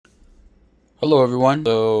Hello everyone.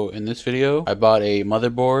 So in this video I bought a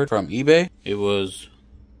motherboard from eBay. It was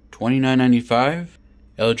 $29.95,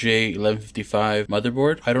 LJ 1155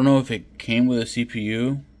 motherboard. I don't know if it came with a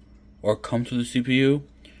CPU or comes with a CPU,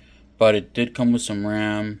 but it did come with some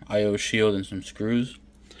RAM, IO shield, and some screws.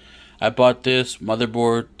 I bought this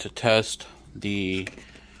motherboard to test the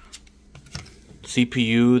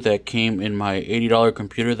CPU that came in my $80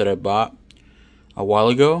 computer that I bought a while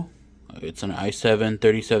ago. It's an i7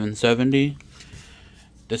 3770.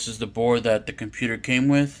 This is the board that the computer came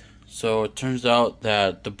with. So it turns out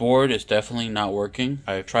that the board is definitely not working.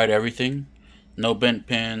 I've tried everything. No bent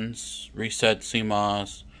pins, reset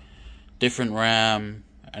CMOS, different RAM,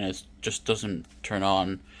 and it just doesn't turn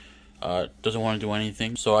on. Doesn't want to do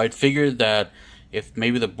anything. So I figured that if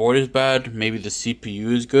maybe the board is bad, maybe the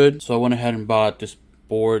CPU is good. So I went ahead and bought this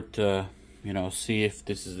board to see if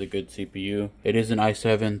this is a good CPU. It is an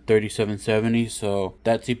i7 3770, so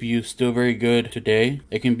that CPU is still very good today.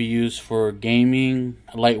 It can be used for gaming,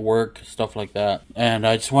 light work, stuff like that. And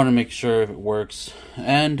I just want to make sure if it works.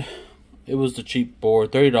 And it was the cheap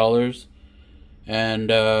board, $30. And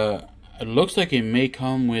it looks like it may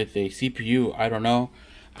come with a CPU. I don't know.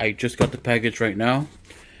 I just got the package right now.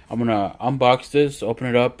 I'm gonna unbox this, open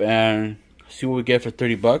it up, and see what we get for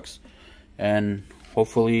 30 bucks. And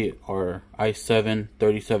hopefully our i7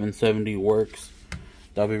 3770 works.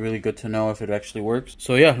 That'll be really good to know if it actually works.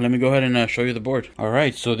 So yeah, let me go ahead and show you the board.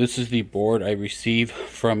 Alright, so this is the board I received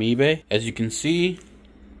from eBay. As you can see,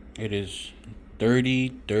 it is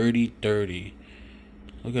dirty.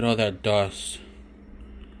 Look at all that dust.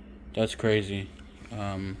 That's crazy.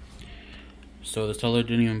 So the seller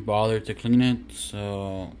didn't even bother to clean it,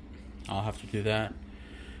 so I'll have to do that.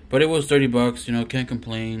 But it was 30 bucks, can't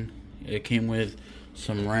complain. It came with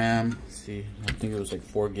some RAM. Let's see, I think it was like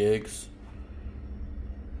 4 gigs.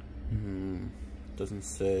 Doesn't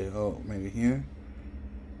say. Oh, maybe here.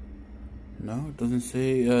 No, it doesn't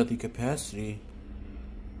say the capacity.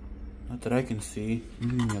 Not that I can see.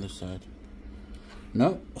 Maybe on the other side.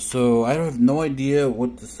 No. So I have no idea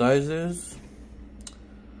what the size is.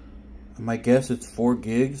 My guess it's 4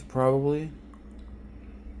 gigs probably.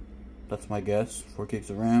 That's my guess. 4 gigs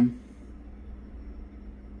of RAM.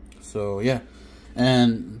 So yeah.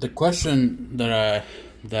 And the question that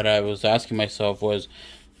I was asking myself was,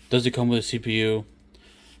 does it come with a CPU?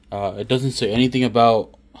 It doesn't say anything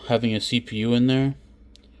about having a CPU in there,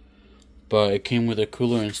 but it came with a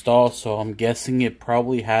cooler installed, so I'm guessing it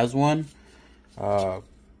probably has one.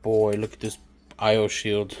 Boy, look at this IO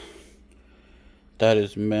shield. That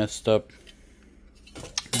is messed up.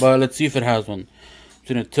 But let's see if it has one. I'm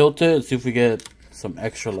gonna tilt it, see if we get some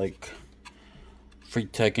extra like free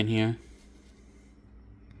tech in here.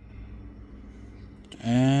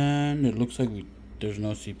 And it looks like there's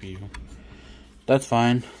no CPU. That's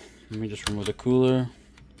fine. Let me just remove the cooler.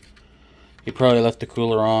 He probably left the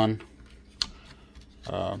cooler on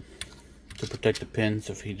to protect the pins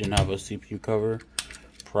if he didn't have a CPU cover.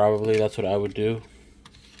 Probably that's what I would do.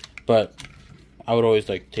 But I would always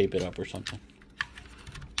like tape it up or something.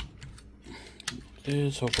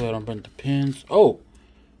 This, hopefully I don't bend the pins. Oh!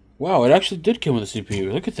 Wow, it actually did come with a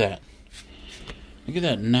CPU. Look at that. Look at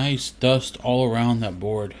that nice dust all around that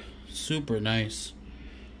board. Super nice.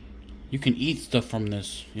 You can eat stuff from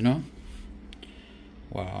this, Wow,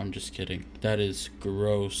 I'm just kidding. That is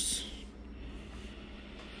gross.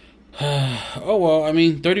 Oh well, I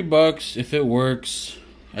mean, 30 bucks if it works.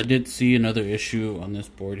 I did see another issue on this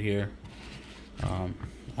board here. I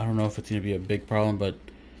don't know if it's going to be a big problem, but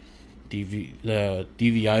the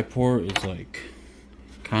DVI port is like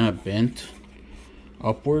kind of bent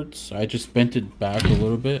upwards. I just bent it back a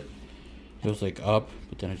little bit. It was like up,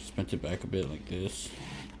 but then I just bent it back a bit like this.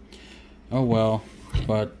 Oh well,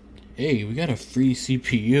 but hey, we got a free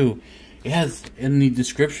CPU. It has, in the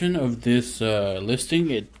description of this listing,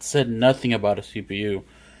 it said nothing about a CPU,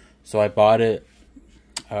 so I bought it.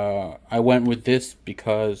 I went with this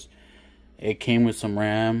because it came with some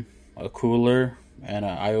RAM, a cooler, and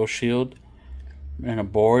an IO shield, and a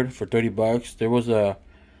board for 30 bucks. There was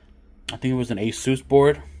I think it was an Asus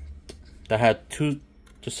board that had two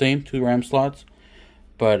RAM slots,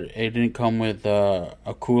 but it didn't come with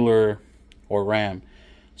a cooler or RAM.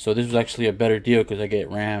 So this was actually a better deal because I get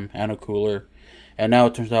RAM and a cooler, and now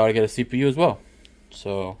it turns out I get a CPU as well.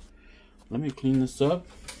 So let me clean this up,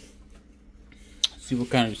 see what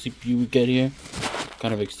kind of CPU we get here.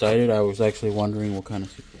 Kind of excited. I was actually wondering what kind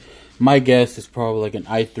of CPU. My guess is probably like an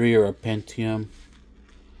i3 or a Pentium.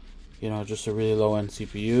 Just a really low-end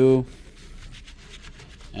CPU.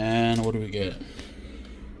 And what do we get?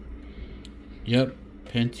 Yep,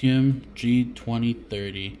 Pentium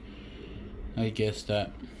G2030. I guessed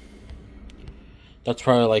that. That's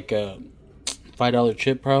probably like a $5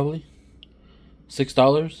 chip, probably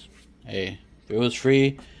 $6. Hey, if it was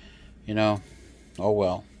free, you know, oh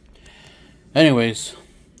well. Anyways,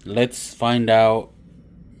 let's find out.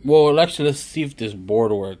 Well, actually, let's see if this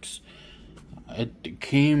board works. It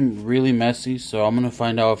came really messy, so I'm gonna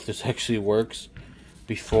find out if this actually works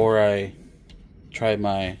before I try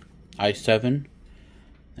my i7.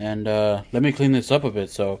 And let me clean this up a bit.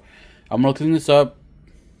 So I'm gonna clean this up,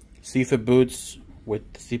 see if it boots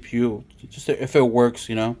with the CPU, just if it works,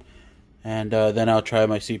 you know. And then I'll try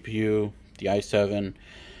my CPU, the i7,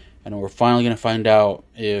 and we're finally gonna find out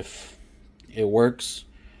if it works.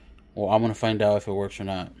 Well, I'm gonna find out if it works or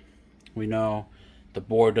not. We know the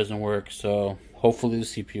board doesn't work, so hopefully the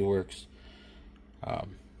CPU works.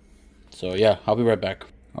 So yeah, I'll be right back.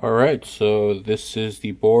 Alright, so this is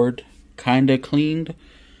the board, kinda cleaned.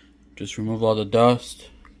 Just remove all the dust.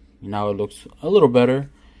 Now it looks a little better.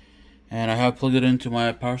 And I have plugged it into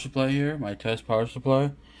my power supply here, my test power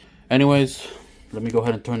supply. Anyways, let me go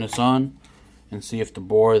ahead and turn this on and see if the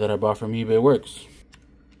board that I bought from eBay works.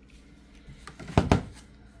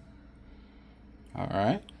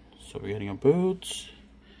 Alright, so we're getting a boot.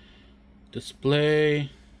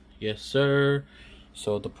 Display, yes sir.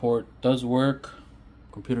 So the port does work,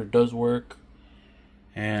 computer does work,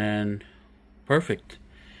 and perfect.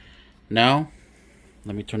 Now,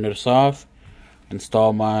 let me turn this off,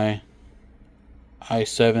 install my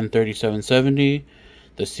i7 3770,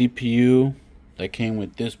 the CPU that came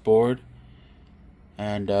with this board,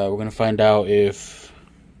 and we're going to find out if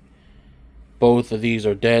both of these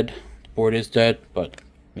are dead. The board is dead, but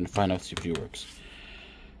we're going to find out if the CPU works.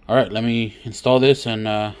 Alright, let me install this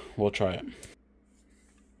and we'll try it.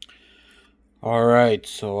 Alright,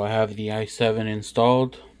 so I have the i7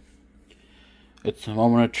 installed. It's a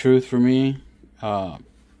moment of truth for me.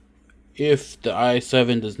 If the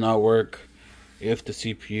i7 does not work, if the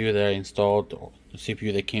CPU that I installed, or the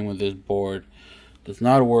CPU that came with this board, does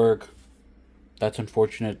not work, that's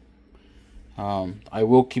unfortunate. I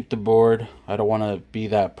will keep the board. I don't want to be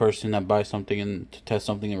that person that buys something and to test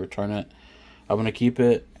something and return it. I'm going to keep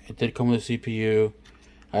it. It did come with a CPU.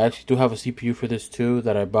 I actually do have a CPU for this too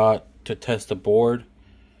that I bought to test the board.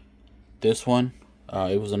 This one,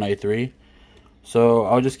 it was an i3. So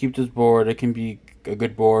I'll just keep this board. It can be a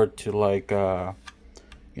good board to like,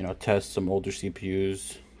 you know, test some older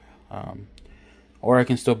CPUs. Or I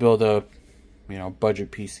can still build a, you know,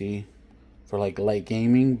 budget PC for like light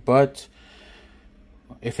gaming. But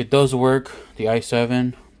if it does work, the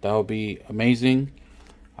i7, that would be amazing.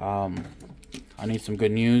 I need some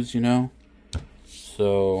good news, you know.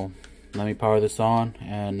 So let me power this on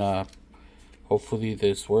and hopefully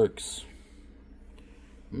this works.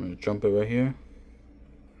 I'm going to jump it right here.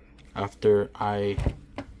 After I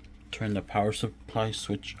turn the power supply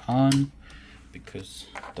switch on, because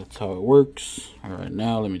that's how it works. Alright,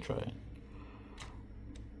 now let me try it.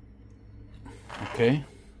 Okay,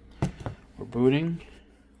 we're booting.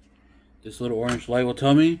 This little orange light will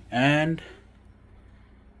tell me, and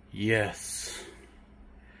yes.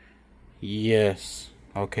 Yes.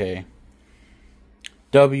 Okay.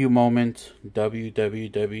 W moment.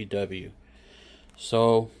 W.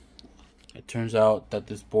 So it turns out that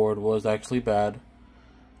this board was actually bad.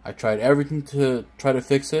 I tried everything to try to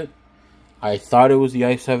fix it. I thought it was the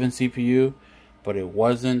i7 CPU, but it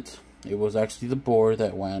wasn't. It was actually the board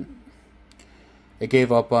that went. It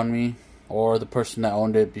gave up on me, or the person that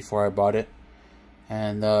owned it before I bought it.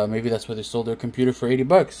 And maybe that's why they sold their computer for 80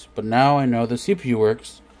 bucks. But now I know the CPU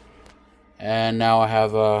works. And now I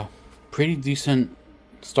have a pretty decent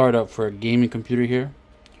startup for a gaming computer here.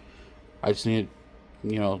 I just need,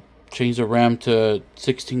 you know, change the RAM to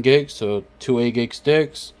 16 gigs, so 2 8 gig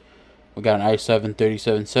sticks. We got an i7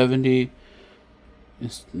 3770.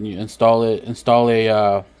 Install a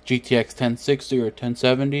GTX 1060 or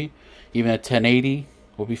 1070, even a 1080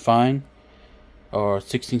 will be fine, or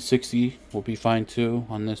 1660 will be fine too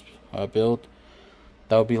on this build.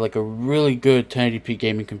 That would be like a really good 1080p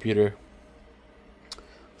gaming computer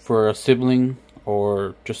for a sibling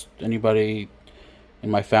or just anybody in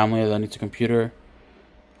my family that needs a computer.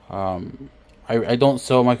 I don't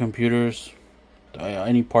sell my computers.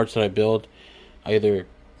 Any parts that I build, I either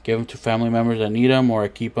give them to family members that need them, or I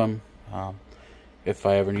keep them if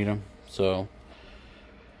I ever need them. So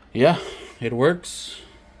yeah, it works.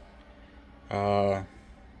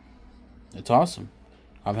 It's awesome.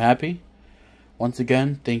 I'm happy. Once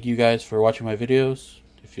again, thank you guys for watching my videos.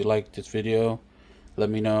 If you liked this video, let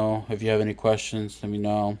me know. If you have any questions, let me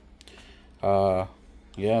know.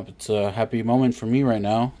 Yeah, it's a happy moment for me right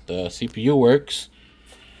now. The CPU works,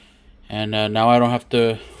 and now I don't have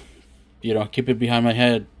to, you know, keep it behind my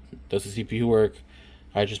head. Does the CPU work?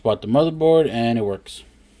 I just bought the motherboard and it works.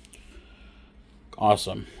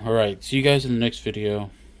 Awesome. Alright, see you guys in the next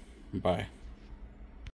video. Bye.